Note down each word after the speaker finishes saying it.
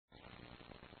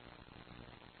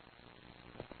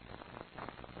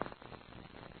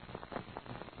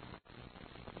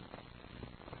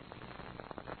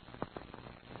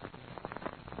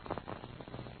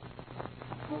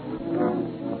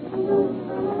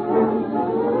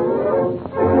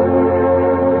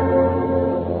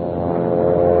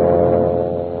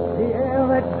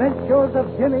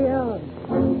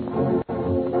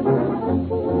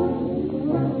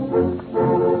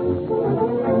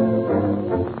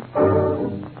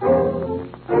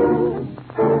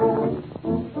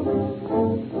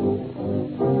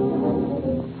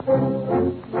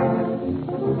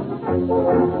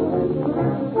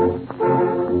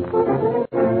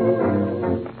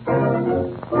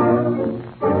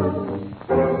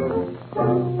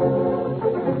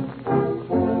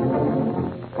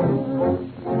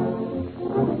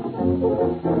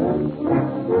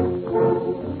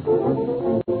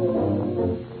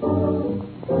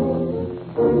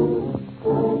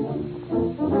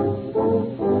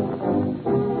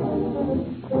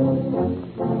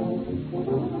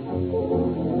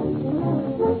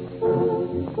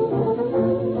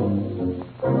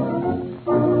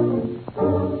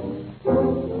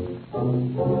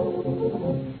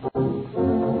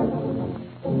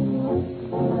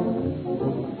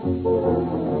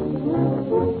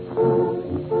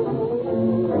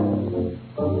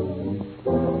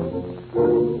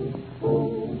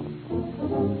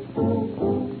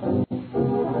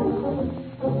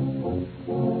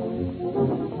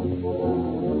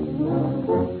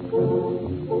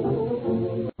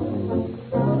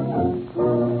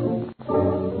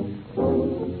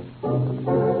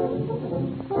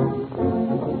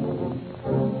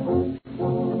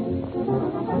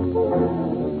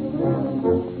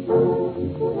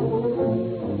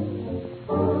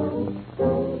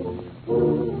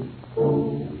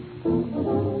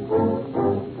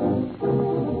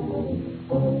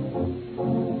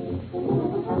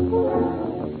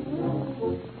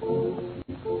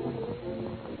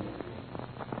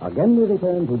Again we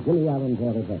return to Jimmy Allen's Air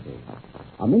Adventures.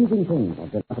 Amazing things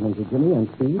have been happening to Jimmy and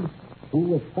Speed, who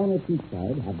with Spanish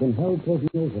Cheapside have been held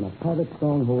prisoners in a pirate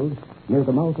stronghold near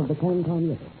the mouth of the Canton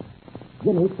River.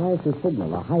 Jimmy tries to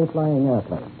signal a high-flying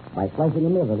airplane by flashing a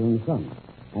mirror in the sun,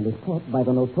 and is caught by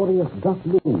the notorious Duck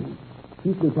Loon,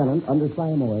 Chief Lieutenant under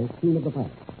Samoy, King of the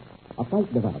Pack. A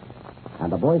fight develops, and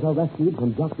the boys are rescued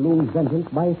from Duck Loon's vengeance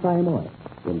by Samoy,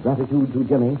 in gratitude to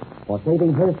Jimmy for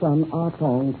saving her son, Ah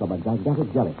Tong, from a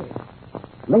gigantic jellyfish.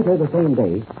 Later the same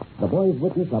day, the boys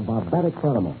witness a barbaric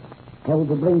ceremony held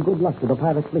to bring good luck to the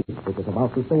pirate fleet, which is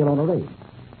about to sail on a raid.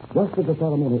 Just as the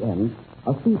ceremony ends,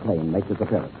 a seaplane makes its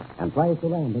appearance and tries to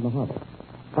land in the harbor.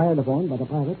 Fired upon by the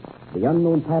pirates, the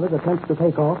unknown pilot attempts to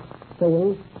take off,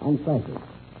 fails, and crashes.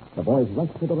 The boys rush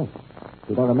to the rescue.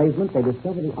 To their amazement, they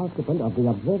discover the occupant of the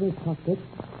observer's cockpit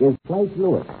is Flash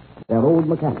Lewis, their old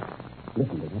mechanic.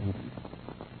 Listen to what happens.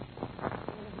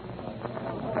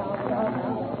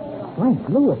 Flash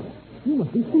Lewis, you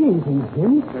must be seeing things,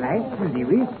 Jim. Flash,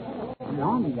 Lewis?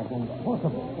 Blimey, that's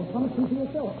impossible. What's going to see for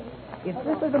yourself? If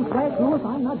this isn't Flash Lewis,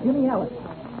 I'm not Jimmy Allen.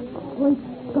 Great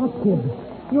Scott, kid.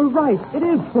 You're right. It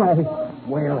is Flash.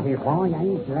 Well, if I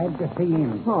ain't glad to see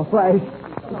him. Oh, Flash.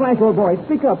 Flash, old boy,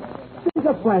 speak up. Speak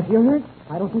up, Flash. You hurt?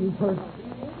 I don't think he's hurt.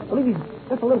 I believe he's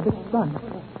just a little bit stunned.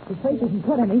 His face isn't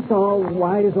cut any. So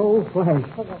wide as old Flash.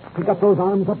 He got those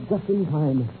arms up just in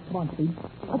time. Come on, Steve.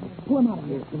 Let's pull him out of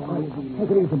here.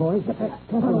 Take it easy, boys.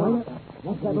 Careful now.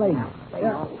 Watch that leg.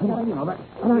 Yeah, Come on.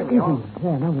 Easy.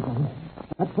 There, now we got him.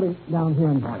 Let's put him down here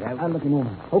and I'll look him over.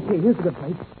 Okay, here's a good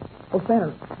place. Oh,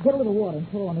 Spanner, get a little water and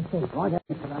pour it on his face. Right,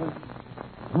 Mr.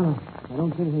 No, I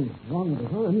don't think anything's wrong with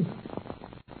his arms.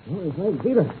 Or his legs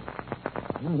either.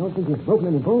 I don't think he's broken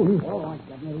any bones. All right,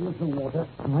 get me some water.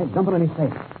 All right, dump it on his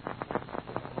face.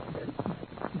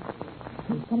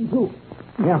 He's coming through.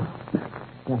 Yeah,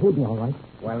 he'll be all right.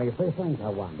 Well, if this ain't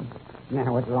the one.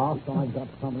 Now, at last, I've got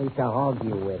somebody to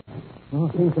argue with. Well,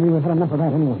 it seems to me we've had enough of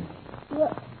that anyway.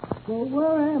 Well,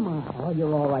 where am I? Oh,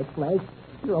 you're all right, Flash.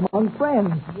 You're among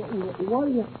friends. What are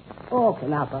you... Oh,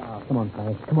 now, come on,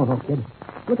 Flash. Come on, old kid.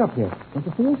 Look up here. Don't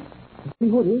you see us? You see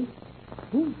who it is?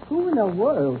 Who in the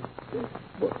world?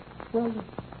 Well,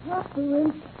 Hopper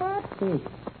and Catfish.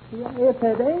 If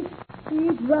it ain't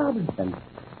Steve Robinson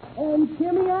and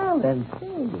Jimmy Allen.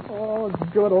 Oh,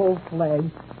 good old Flash.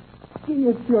 Gee,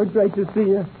 it's sure great to see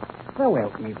you. So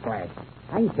help me, Flash.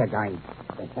 Ain't you going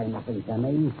to say nothing to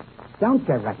me? Don't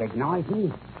you recognize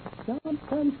me?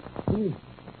 Something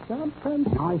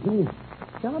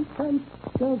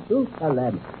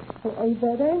Jerusalem. If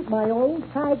it ain't my old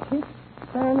sidekick,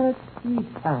 Spanner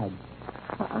Cheapside.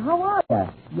 How are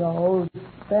you, you old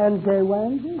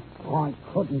Spanzer-Wanzy? I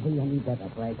couldn't be any better,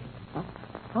 Flash.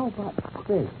 How about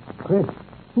Chris? Chris?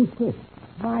 Who's Chris?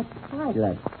 My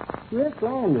pilot, Chris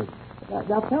Landers.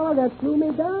 The fellow that flew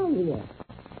me down here.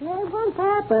 Hey, what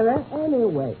happened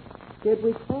anyway? Did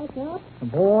we crack up?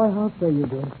 Boy, I'll say you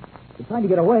did. You tried to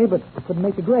get away, but you couldn't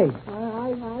make the grade.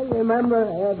 I remember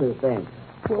everything.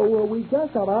 Well, we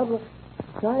just about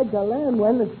tried to land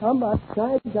when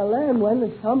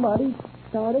somebody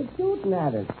started shooting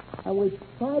at us. And we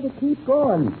tried to keep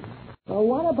going. Well,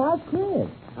 what about Chris?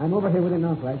 I'm over here with him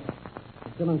now, Flash.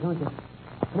 He's still unconscious.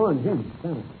 Come on, Jim.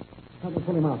 Down. Help me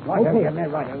pull him out. Right, okay.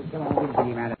 Right. Come on, we'll get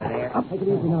him out of there. Take it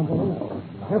easy now, boy.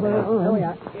 Careful. Here we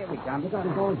are. Here we come. Look out,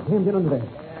 he's all jammed in under there.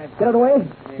 Get out of the way.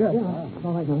 Sure. Yeah.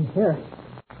 All right, now. Here.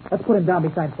 Let's put him down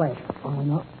beside Flash. Oh,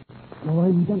 no. No,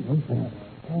 I'm gently.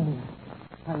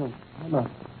 I'm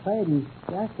afraid he's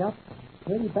jacked up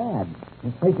pretty bad.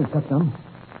 His face is cut some.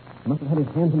 He must have had his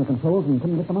hands on the controls and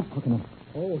couldn't get them up quick enough.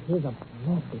 Oh, here's a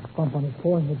nasty bump on his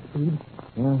forehead, Speed.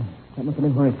 Yeah, that must have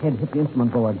been where his head hit the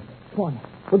instrument board. Come on.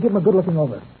 We'll give him a good looking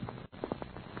over.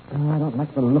 I don't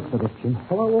like the looks of this, Jim.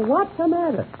 Well, what's the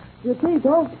matter? You see,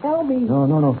 don't tell me.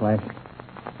 No, Flash.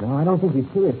 No, I don't think he's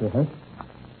seriously hurt.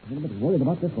 I'm a little bit worried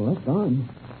about this left arm.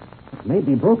 It may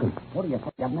be broken. What do you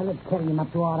think? Now, let's carry him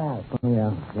up to our house. Oh,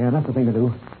 yeah. Yeah, that's the thing to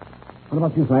do. What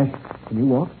about you, Flash? Can you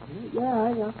walk?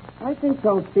 Yeah, I think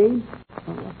so, Steve.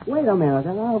 Wait a minute,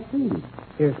 and I'll see.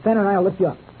 Here, Spanner and I'll lift you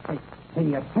up. Can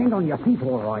you stand on your feet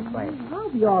all right, Flash? I'll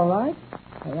be all right.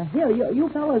 Here, you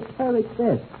fellas carry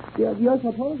this. You're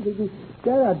supposed to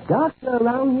get a doctor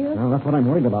around here? Well, that's what I'm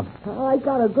worried about. I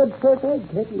got a good first aid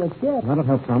kit in the ship. That'll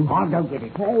help some. I'll go get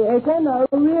it. Hey, it's in the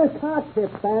rear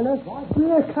cockpit, Spanner.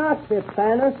 Rear cockpit,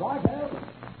 Spanner.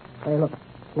 Hey, look.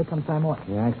 Here comes Samoy.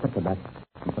 Yeah, I expected that.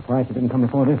 I'm surprised he didn't come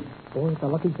before this. Boy, it's a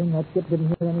lucky thing that ship didn't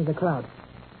hit any of the crowd.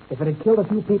 If it had killed a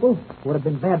few people, it would have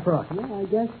been bad for us. Yeah, I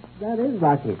guess that is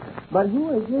lucky. But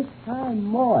who is this Time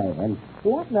Moy? And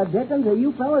what in the dickens are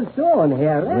you fellas doing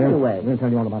here anyway? We'll tell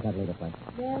you all about that later, Flash.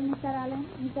 Well, Mr. Allen,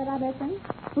 Mr. Robertson,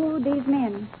 who these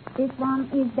men? This one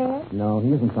is dead? No,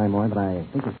 he isn't Simoy, but I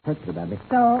think he's hurt pretty badly.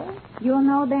 So, you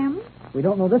know them? We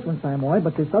don't know this one, Simoy,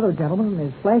 but this other gentleman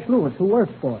is Flash Lewis, who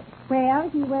works for us. Well,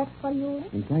 he works for you.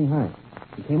 In Shanghai.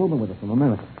 He came over with us from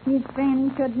America. His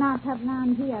friend should not have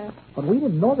landed here. But we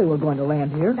didn't know they were going to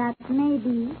land here. That may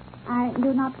be. I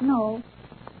do not know.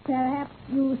 Perhaps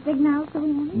you signaled to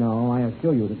him? No, I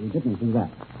assure you that we didn't do that.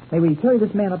 May we carry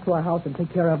this man up to our house and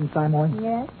take care of him, Simoy?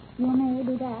 Yes, you may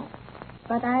do that.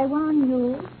 But I warn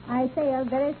you, I sail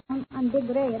very soon on big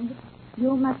raids.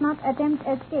 You must not attempt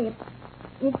escape.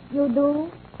 If you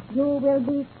do, you will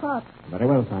be caught. Very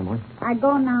well, Simoy. I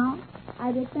go now. I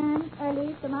return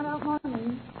early tomorrow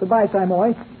morning. Goodbye,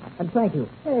 Simoy, and thank you.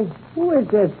 Hey, who is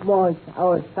this boy?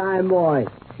 Our Time Moy.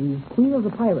 She's Queen of the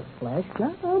Pirates, Flash.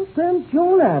 Prince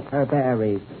Jonah, her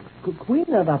berries.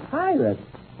 Queen of the Pirates.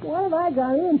 What have I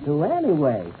got into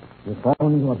anyway? You've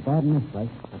fallen into a bad mess, Flash.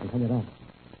 I can tell you that.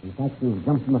 In fact, you've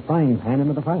jumped from the frying pan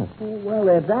into the fire. Well,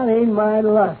 if that ain't my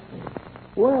luck.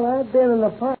 Well, I've been in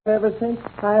the fire ever since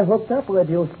I hooked up with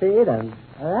you, Speed, and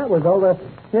that was over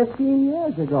 15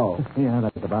 years ago. Yeah,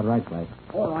 that's about right, Flash.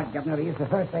 All right, Governor, here's the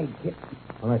first aid kit.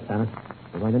 All right, Spanner.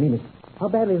 We're going to need it. How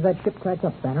badly is that ship cracked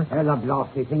up, Spanner? The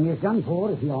blasty thing is done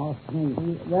for, if you ask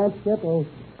me. That ship will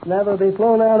never be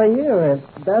flown out of here,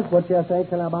 if that's what you're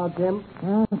thinking about, Jim.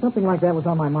 Something like that was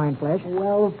on my mind, Flash.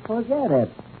 Well, forget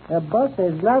it. A bus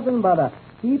is nothing but a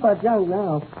heap of junk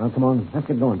now. Well, come on. Let's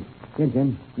get going. Here,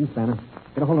 Jim. You, Spanner.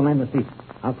 Get a hold of Landers' feet.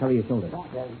 I'll carry your shoulders.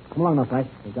 Okay. Come along now, Flash.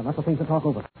 We've got lots of things to talk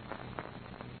over.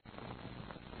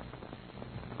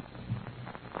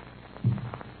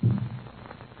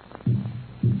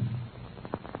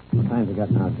 What time have we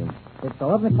got now, Jim? It's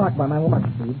 11 o'clock by my watch,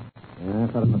 Speed. Yeah, I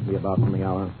thought it must be about on the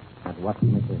hour. That watch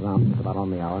Mrs. Round is about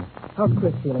on the hour. How's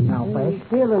Chris feeling now, Flash? He's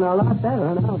feeling a lot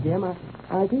better now, Jim.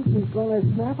 I think he's going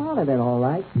to snap out of it all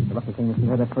right. The lucky thing is you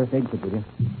had that first aid kit with you.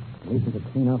 At least we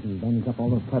could clean out and bandage up all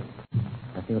those cuts.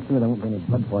 I feel sure there won't be any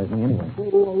blood poisoning anyway.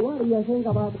 Well, what do you think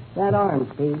about that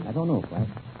arm, Steve? I don't know, Flash.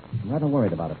 I'm rather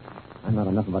worried about it. I'm not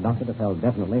enough of a doctor to tell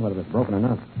definitely whether it's broken or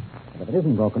not. But if it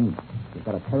isn't broken, you've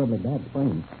got a terribly bad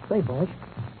sprain. Say, Flash,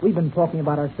 we've been talking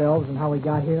about ourselves and how we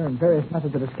got here and various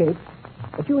methods of escape.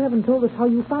 But you haven't told us how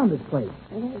you found this place.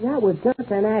 That was just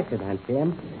an accident,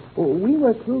 Jim. We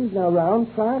were cruising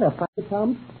around trying to find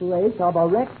some place of a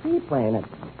wrecked seaplane and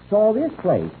saw this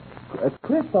place.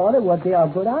 Chris thought it would be a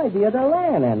good idea to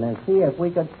land in and see if we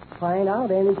could find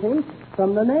out anything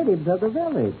from the natives of the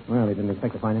village. Well, he didn't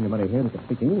expect to find anybody here that could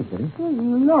speak English, did he?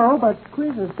 No, but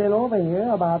Chris has been over here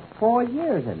about 4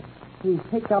 years, and he's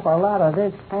picked up a lot of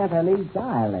this Cantonese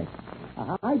dialect.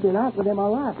 I've been out with him a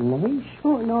lot, and he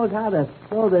sure knows how to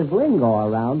throw this lingo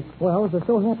around. Well, as it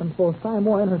so happens, both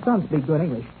Simoy and her son speak good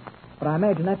English. But I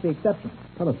imagine that's the exception.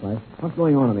 Tell us, Flash. What's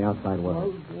going on the outside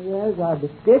world? There's a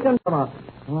discussion from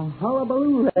a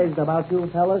hullabaloo raised about you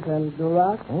fellas and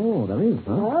Duroc. Oh, there is,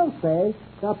 huh? I'll say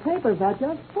the papers are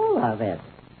just full of it.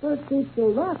 First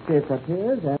Mr. Rock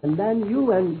disappears, and then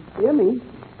you and Jimmy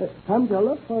come to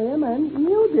look for him, and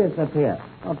you disappear.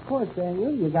 Of course, they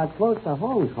knew you got close to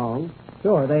Hong Kong.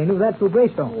 Sure, they knew that through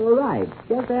Greystone. Right.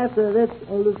 Just after this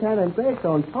Lieutenant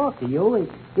Greystone talked to you,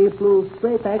 he flew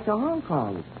straight back to Hong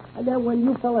Kong. And then when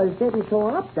you fellas didn't show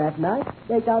up that night,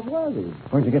 they got worried.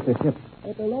 Where'd you get this ship?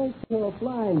 It belongs to a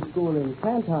flying school in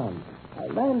Canton.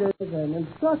 Lander is an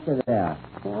instructor there.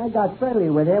 I got friendly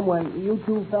with him when you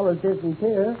two fellas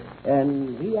disappeared,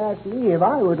 and he asked me if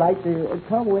I would like to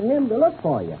come with him to look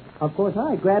for you. Of course,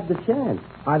 I grabbed the chance.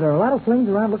 Are there a lot of planes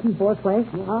around looking for us, Flash?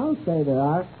 I'll say there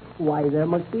are. Why, there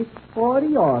must be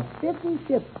 40 or 50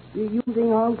 ships using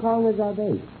Hong Kong as our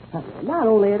base. Not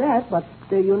only that, but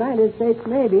the United States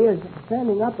Navy is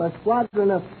sending up a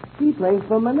squadron of seaplanes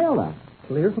from Manila.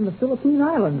 Clear from the Philippine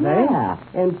Islands, eh? Yeah,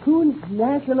 and 2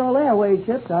 National Airways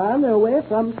ships are on their way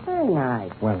from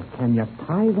Shanghai. Well, can you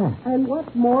tie that? And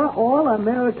what's more, all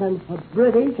American,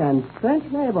 British, and French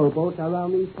naval boats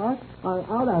around these parts are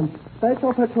out on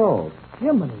special patrols.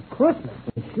 Jiminy Christmas.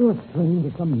 It's sure strange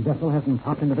that some vessel hasn't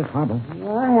popped into this harbor.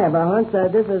 I have a hunch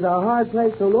that this is a hard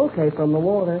place to locate from the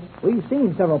water. We've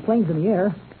seen several planes in the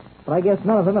air, but I guess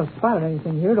none of them have spotted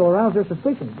anything here to arouse their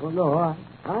suspicions. Well, no,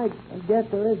 I guess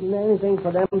there isn't anything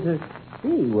for them to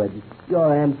see with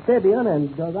your amphibian and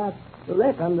that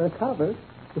wreck under cover.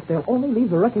 If they'll only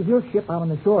leave the wreck of your ship out on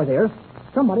the shore there,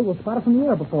 somebody will spot it from the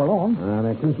air before long.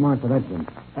 They're too smart for that, Jim.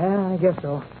 I guess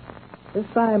so. This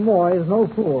Simoy is no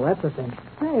fool, that's the thing.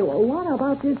 Hey, well, what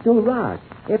about this Duroc?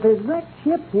 If his wrecked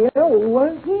ship's here,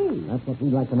 where's he? That's what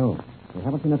we'd like to know. We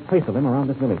haven't seen a trace of him around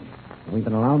this village. We've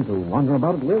been allowed to wander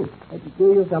about at will.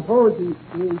 Do you suppose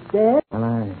he's dead? Well,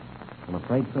 I'm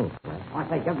afraid so, sir. I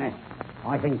say, Governor,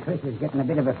 I think Chris is getting a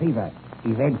bit of a fever.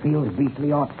 His head feels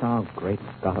beastly hot. Oh, great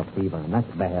Scott, a fever, and that's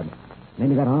bad.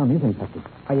 Maybe that arm is infected.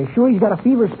 Are you sure he's got a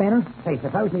fever, Spanner? Say,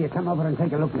 supposing you come over and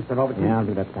take a look, Mr. Robertson. Yeah, I'll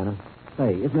do that, Spanner.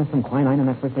 Say, isn't there some quinine in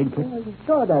that first aid kit?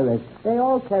 Sure there is. They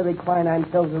all carry quinine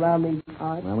pills around these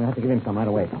parts. Well, we'll have to give him some right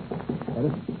away. That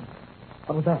is?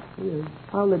 What was that? It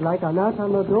sounded like a knock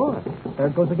on the door. There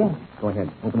it goes again. Go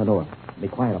ahead. Open the door. Be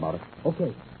quiet about it.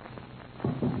 Okay.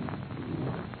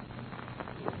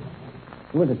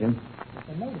 Who is it, Jim?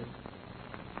 The native.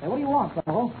 Hey, what do you want,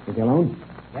 fellow? Is he alone?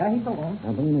 Yeah, he's alone.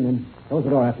 Now, bring him in. Close the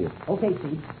door after you. Okay,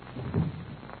 Steve.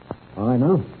 All right,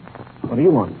 now. What do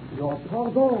you want? Your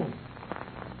cargo.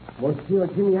 Monsieur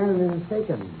Jimmy Allen is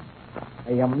mistaken.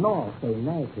 I am not a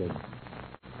native.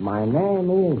 My name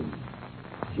is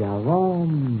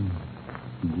Jerome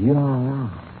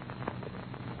Durac.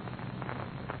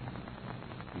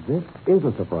 This is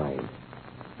a surprise.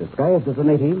 Disguised as a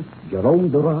native, Jerome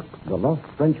Durac, the lost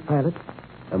French pilot,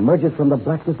 emerges from the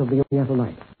blackness of the Oriental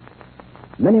night.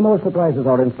 Many more surprises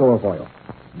are in store for you.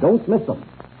 Don't miss them.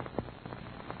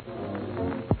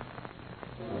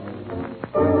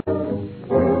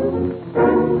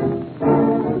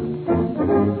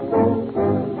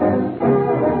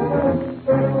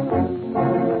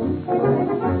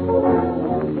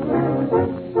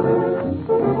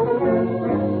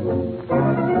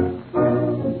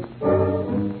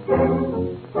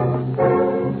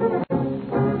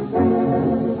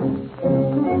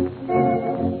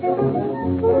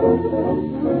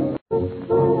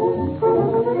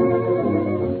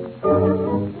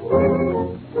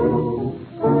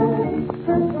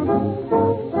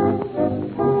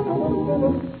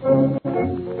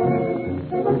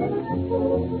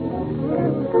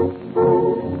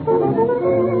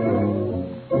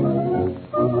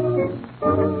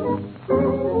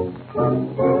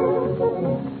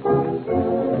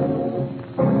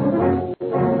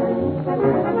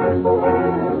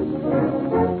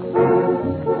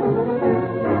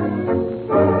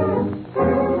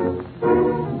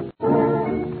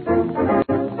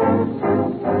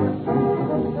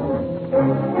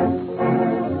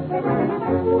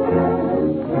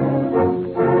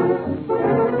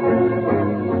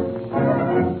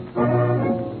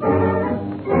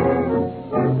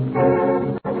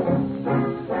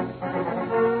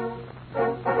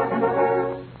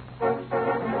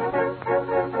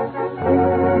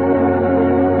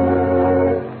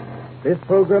 This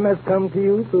program has come to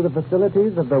you through the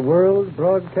facilities of the World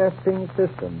Broadcasting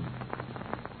System.